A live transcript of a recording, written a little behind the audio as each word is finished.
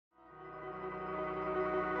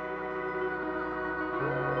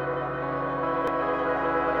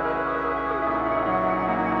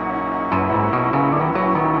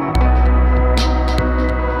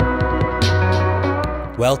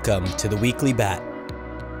Welcome to the Weekly Bat.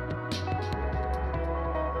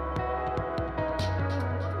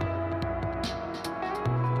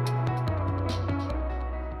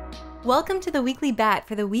 Welcome to the Weekly Bat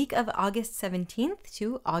for the week of August 17th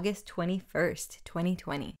to August 21st,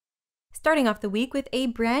 2020. Starting off the week with a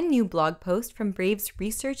brand new blog post from Brave's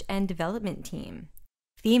research and development team.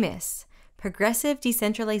 THEMIS, Progressive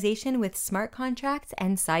Decentralization with Smart Contracts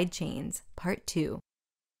and Sidechains, Part 2.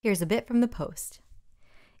 Here's a bit from the post.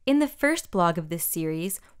 In the first blog of this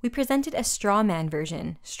series, we presented a straw man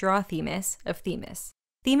version, straw THEMIS, of THEMIS.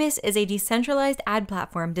 THEMIS is a decentralized ad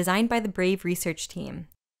platform designed by the Brave research team.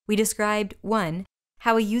 We described 1.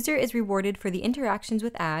 How a user is rewarded for the interactions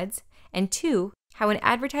with ads, and 2. How an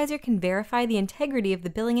advertiser can verify the integrity of the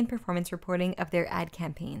billing and performance reporting of their ad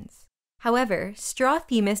campaigns. However, straw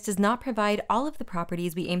THEMIS does not provide all of the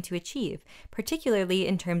properties we aim to achieve, particularly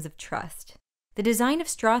in terms of trust. The design of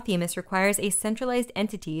straw THEMIS requires a centralized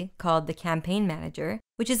entity, called the campaign manager,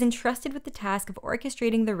 which is entrusted with the task of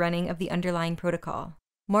orchestrating the running of the underlying protocol.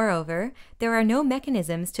 Moreover, there are no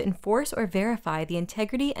mechanisms to enforce or verify the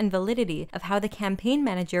integrity and validity of how the campaign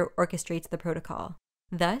manager orchestrates the protocol.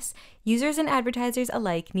 Thus, users and advertisers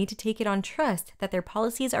alike need to take it on trust that their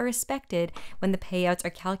policies are respected when the payouts are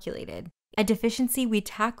calculated, a deficiency we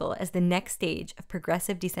tackle as the next stage of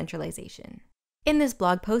progressive decentralization. In this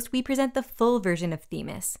blog post, we present the full version of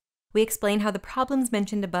THEMIS. We explain how the problems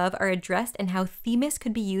mentioned above are addressed and how THEMIS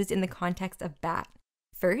could be used in the context of BAT.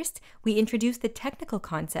 First, we introduce the technical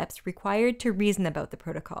concepts required to reason about the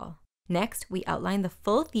protocol. Next, we outline the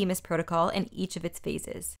full THEMIS protocol and each of its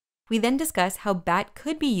phases. We then discuss how BAT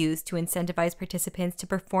could be used to incentivize participants to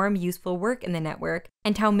perform useful work in the network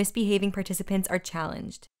and how misbehaving participants are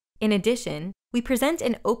challenged. In addition, we present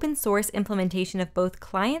an open-source implementation of both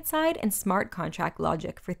client-side and smart contract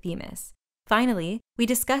logic for THEMIS. Finally, we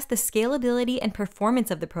discuss the scalability and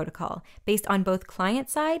performance of the protocol based on both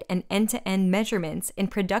client-side and end-to-end measurements in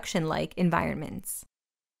production-like environments.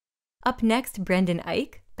 Up next, Brendan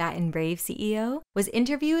Eich, Bat and Brave CEO, was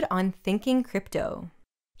interviewed on Thinking Crypto.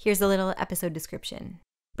 Here's a little episode description.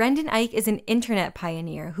 Brendan Eich is an internet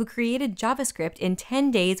pioneer who created JavaScript in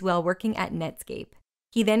 10 days while working at Netscape.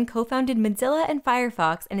 He then co-founded Mozilla and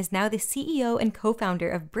Firefox and is now the CEO and co-founder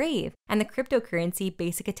of Brave and the cryptocurrency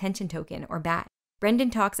Basic Attention Token, or BAT. Brendan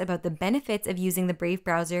talks about the benefits of using the Brave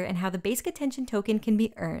browser and how the Basic Attention Token can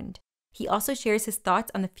be earned. He also shares his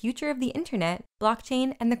thoughts on the future of the internet,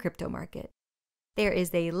 blockchain, and the crypto market. There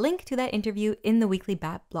is a link to that interview in the Weekly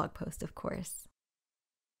Bat blog post, of course.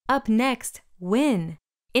 Up next, Win.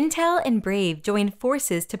 Intel and Brave join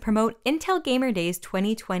forces to promote Intel Gamer Days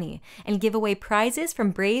 2020 and give away prizes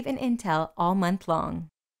from Brave and Intel all month long.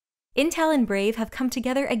 Intel and Brave have come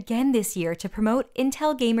together again this year to promote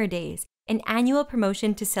Intel Gamer Days, an annual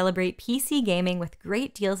promotion to celebrate PC gaming with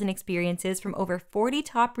great deals and experiences from over 40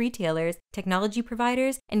 top retailers, technology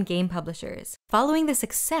providers, and game publishers, following the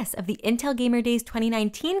success of the Intel Gamer Days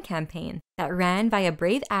 2019 campaign that ran via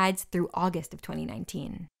Brave ads through August of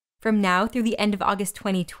 2019. From now through the end of August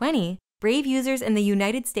 2020, Brave users in the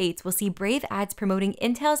United States will see Brave ads promoting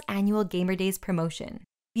Intel's annual Gamer Days promotion.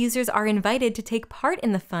 Users are invited to take part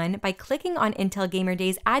in the fun by clicking on Intel Gamer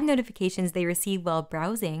Days ad notifications they receive while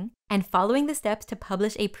browsing and following the steps to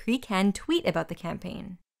publish a pre-canned tweet about the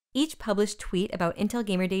campaign. Each published tweet about Intel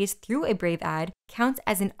Gamer Days through a Brave ad counts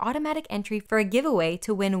as an automatic entry for a giveaway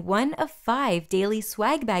to win one of 5 daily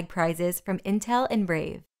swag bag prizes from Intel and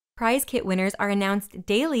Brave. Prize kit winners are announced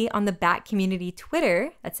daily on the BAT community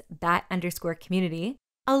Twitter, that's BAT_community,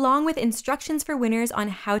 along with instructions for winners on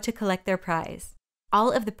how to collect their prize.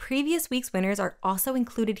 All of the previous week's winners are also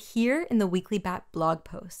included here in the Weekly Bat blog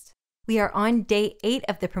post. We are on day 8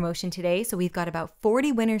 of the promotion today, so we've got about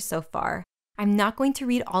 40 winners so far. I'm not going to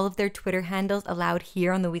read all of their Twitter handles aloud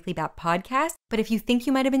here on the Weekly Bat podcast, but if you think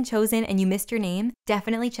you might have been chosen and you missed your name,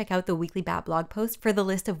 definitely check out the Weekly Bat blog post for the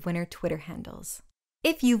list of winner Twitter handles.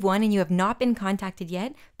 If you've won and you have not been contacted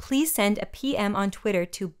yet, please send a PM on Twitter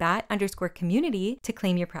to bat_community to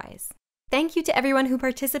claim your prize. Thank you to everyone who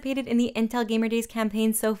participated in the Intel Gamer Days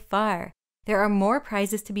campaign so far. There are more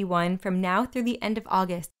prizes to be won from now through the end of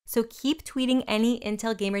August, so keep tweeting any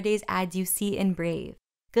Intel Gamer Days ads you see in Brave.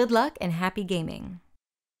 Good luck and happy gaming.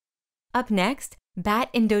 Up next, Bat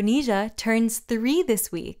Indonesia turns 3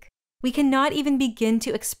 this week. We cannot even begin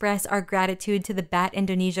to express our gratitude to the Bat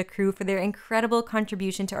Indonesia crew for their incredible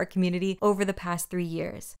contribution to our community over the past 3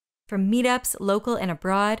 years. From meetups, local and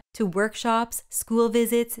abroad, to workshops, school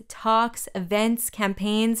visits, talks, events,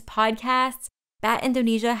 campaigns, podcasts, Bat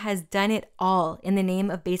Indonesia has done it all in the name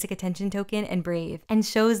of Basic Attention Token and Brave, and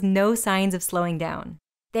shows no signs of slowing down.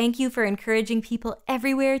 Thank you for encouraging people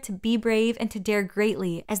everywhere to be brave and to dare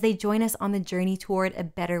greatly as they join us on the journey toward a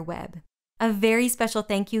better web. A very special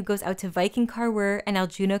thank you goes out to Viking Karwer and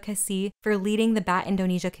Aljuno Kasi for leading the Bat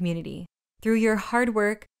Indonesia community. Through your hard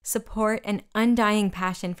work, support, and undying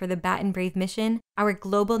passion for the Bat and Brave mission, our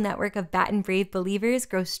global network of Bat and Brave believers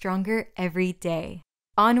grows stronger every day.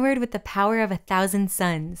 Onward with the power of 1,000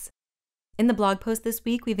 suns. In the blog post this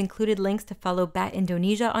week, we've included links to follow Bat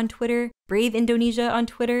Indonesia on Twitter, Brave Indonesia on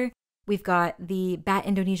Twitter. We've got the Bat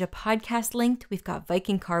Indonesia podcast linked. We've got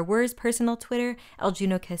Viking Karwer's personal Twitter,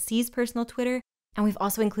 Aljuno Kasi's personal Twitter, and we've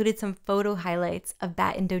also included some photo highlights of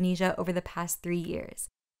Bat Indonesia over the past 3 years.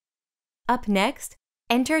 Up next,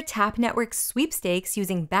 enter Tap Network's sweepstakes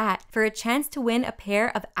using BAT for a chance to win a pair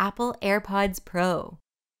of Apple AirPods Pro.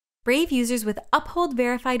 Brave users with Uphold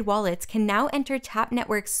verified wallets can now enter Tap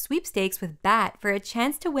Network's sweepstakes with BAT for a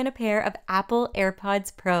chance to win a pair of Apple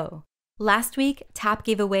AirPods Pro. Last week, Tap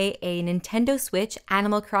gave away a Nintendo Switch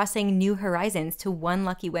Animal Crossing New Horizons to one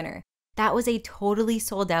lucky winner. That was a totally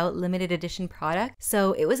sold out limited edition product,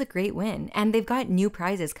 so it was a great win, and they've got new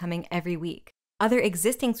prizes coming every week. Other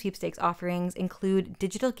existing sweepstakes offerings include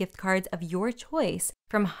digital gift cards of your choice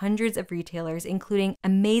from hundreds of retailers, including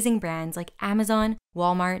amazing brands like Amazon,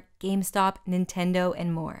 Walmart, GameStop, Nintendo,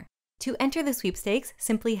 and more. To enter the sweepstakes,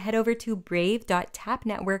 simply head over to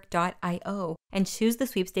brave.tapnetwork.io and choose the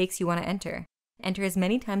sweepstakes you want to enter. Enter as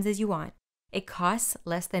many times as you want. It costs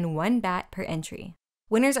less than 1 BAT per entry.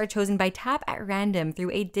 Winners are chosen by Tap at random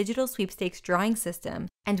through a digital sweepstakes drawing system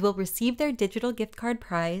and will receive their digital gift card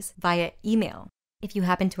prize via email. If you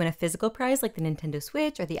happen to win a physical prize like the Nintendo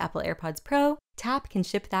Switch or the Apple AirPods Pro, Tap can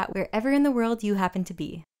ship that wherever in the world you happen to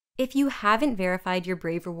be. If you haven't verified your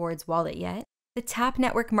Brave Rewards wallet yet, the Tap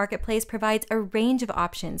Network Marketplace provides a range of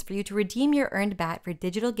options for you to redeem your earned BAT for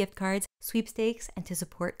digital gift cards, sweepstakes, and to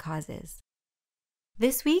support causes.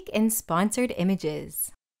 This week in Sponsored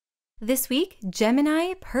Images. This week,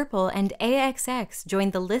 Gemini, Purple, and AXX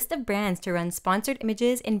joined the list of brands to run sponsored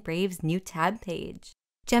images in Brave's new tab page.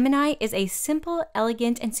 Gemini is a simple,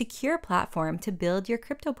 elegant, and secure platform to build your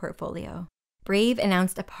crypto portfolio. Brave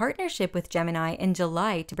announced a partnership with Gemini in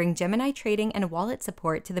July to bring Gemini trading and wallet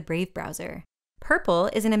support to the Brave browser. Purple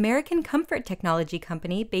is an American comfort technology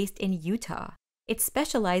company based in Utah. It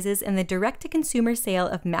specializes in the direct-to-consumer sale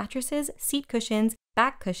of mattresses, seat cushions,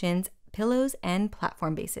 back cushions, pillows, and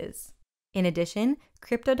platform bases. In addition,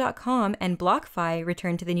 Crypto.com and BlockFi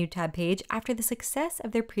returned to the new tab page after the success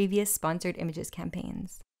of their previous sponsored images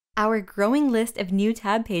campaigns. Our growing list of new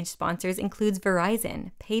tab page sponsors includes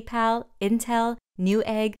Verizon, PayPal, Intel,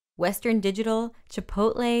 Newegg, Western Digital,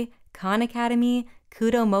 Chipotle, Khan Academy,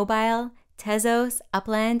 Kudo Mobile, Tezos,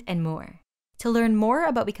 Upland, and more. To learn more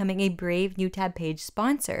about becoming a Brave new tab page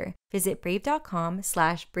sponsor, visit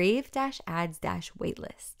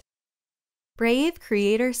brave.com/brave-ads-waitlist. Brave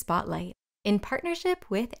Creator Spotlight, in partnership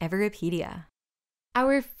with Everpedia.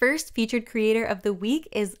 Our first featured creator of the week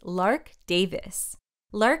is Lark Davis.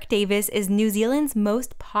 Lark Davis is New Zealand's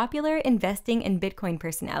most popular investing in Bitcoin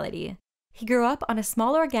personality. He grew up on a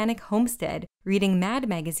small organic homestead, reading Mad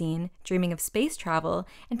magazine, dreaming of space travel,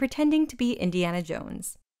 and pretending to be Indiana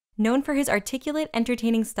Jones. Known for his articulate,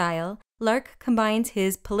 entertaining style, Lark combines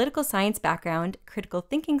his political science background, critical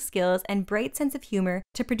thinking skills, and bright sense of humor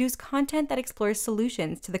to produce content that explores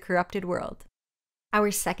solutions to the corrupted world.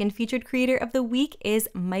 Our second featured creator of the week is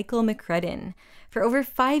Michael Mcrudden. For over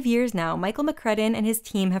 5 years now, Michael Mcrudden and his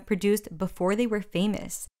team have produced Before They Were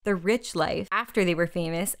Famous, The Rich Life, After They Were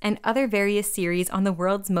Famous, and other various series on the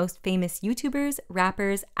world's most famous YouTubers,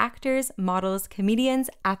 rappers, actors, models,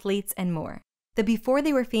 comedians, athletes, and more. The Before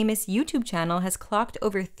They Were Famous YouTube channel has clocked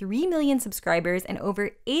over 3 million subscribers and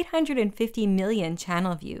over 850 million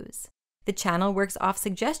channel views. The channel works off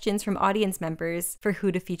suggestions from audience members for who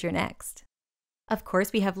to feature next. Of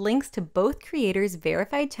course, we have links to both creators'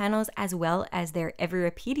 verified channels as well as their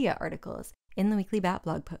Everpedia articles in the Weekly Bat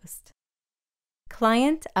blog post.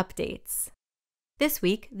 Client updates. This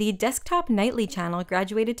week, the Desktop Nightly channel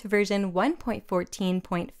graduated to version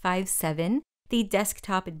 1.14.57, the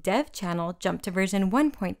Desktop Dev channel jumped to version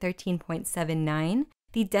 1.13.79,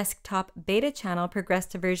 the Desktop Beta channel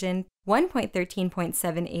progressed to version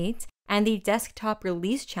 1.13.78, and the Desktop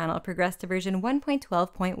Release channel progressed to version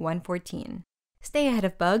 1.12.114. Stay ahead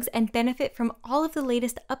of bugs and benefit from all of the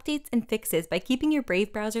latest updates and fixes by keeping your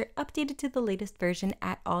Brave browser updated to the latest version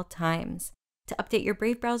at all times. To update your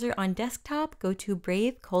Brave browser on desktop, go to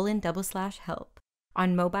brave:/help.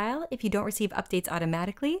 On mobile, if you don't receive updates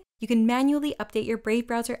automatically, you can manually update your Brave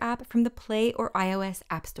browser app from the Play or iOS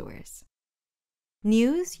app stores.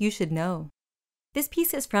 News you should know. This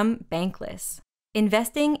piece is from Bankless,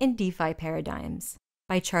 Investing in DeFi Paradigms,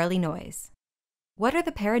 by Charlie Noyes. What are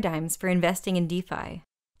the paradigms for investing in DeFi?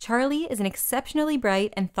 Charlie is an exceptionally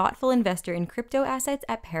bright and thoughtful investor in crypto assets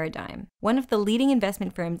at Paradigm, one of the leading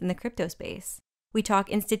investment firms in the crypto space. We talk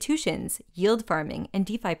institutions, yield farming, and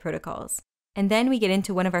DeFi protocols. And then we get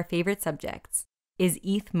into one of our favorite subjects. Is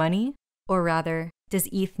ETH money? Or rather, does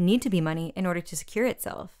ETH need to be money in order to secure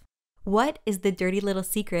itself? What is the dirty little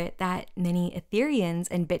secret that many Ethereans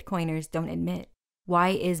and Bitcoiners don't admit? Why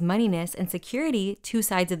is moneyness and security two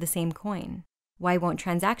sides of the same coin? Why won't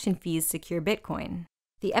transaction fees secure Bitcoin?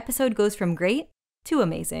 The episode goes from great to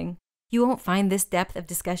amazing. You won't find this depth of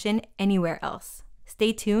discussion anywhere else.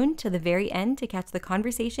 Stay tuned to the very end to catch the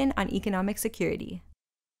conversation on economic security.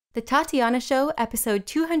 The Tatiana Show, episode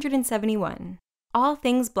 271. All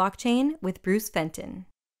Things Blockchain with Bruce Fenton.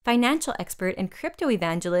 Financial expert and crypto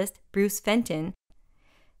evangelist Bruce Fenton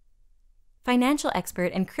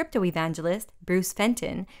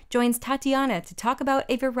joins Tatiana to talk about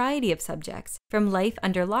a variety of subjects, from life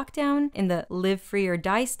under lockdown in the live free or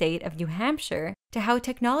die state of New Hampshire to how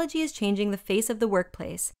technology is changing the face of the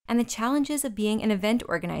workplace and the challenges of being an event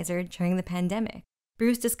organizer during the pandemic.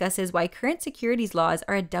 Bruce discusses why current securities laws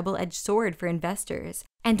are a double-edged sword for investors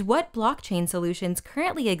and what blockchain solutions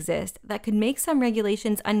currently exist that could make some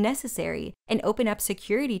regulations unnecessary and open up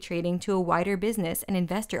security trading to a wider business and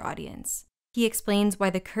investor audience. He explains why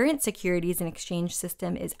the current securities and exchange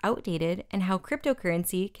system is outdated and how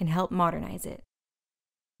cryptocurrency can help modernize it.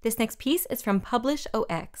 This next piece is from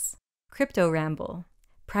Publish.OX, Crypto Ramble,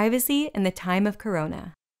 Privacy in the Time of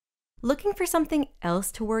Corona. Looking for something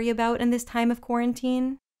else to worry about in this time of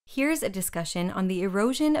quarantine? Here's a discussion on the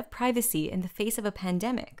erosion of privacy in the face of a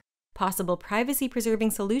pandemic, possible privacy-preserving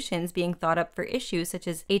solutions being thought up for issues such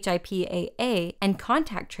as HIPAA and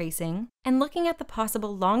contact tracing, and looking at the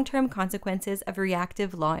possible long-term consequences of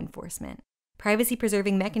reactive law enforcement.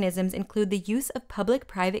 Privacy-preserving mechanisms include the use of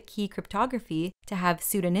public-private key cryptography to have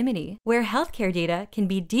pseudonymity, where healthcare data can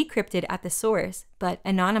be decrypted at the source but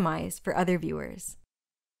anonymized for other viewers.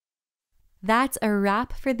 That's a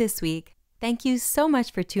wrap for this week. Thank you so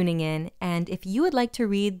much for tuning in, and if you would like to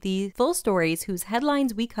read the full stories whose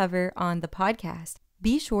headlines we cover on the podcast,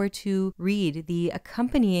 be sure to read the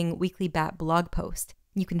accompanying Weekly Bat blog post.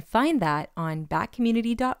 You can find that on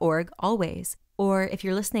batcommunity.org always, or if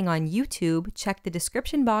you're listening on YouTube, check the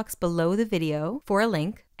description box below the video for a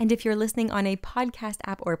link, and if you're listening on a podcast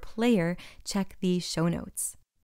app or player, check the show notes.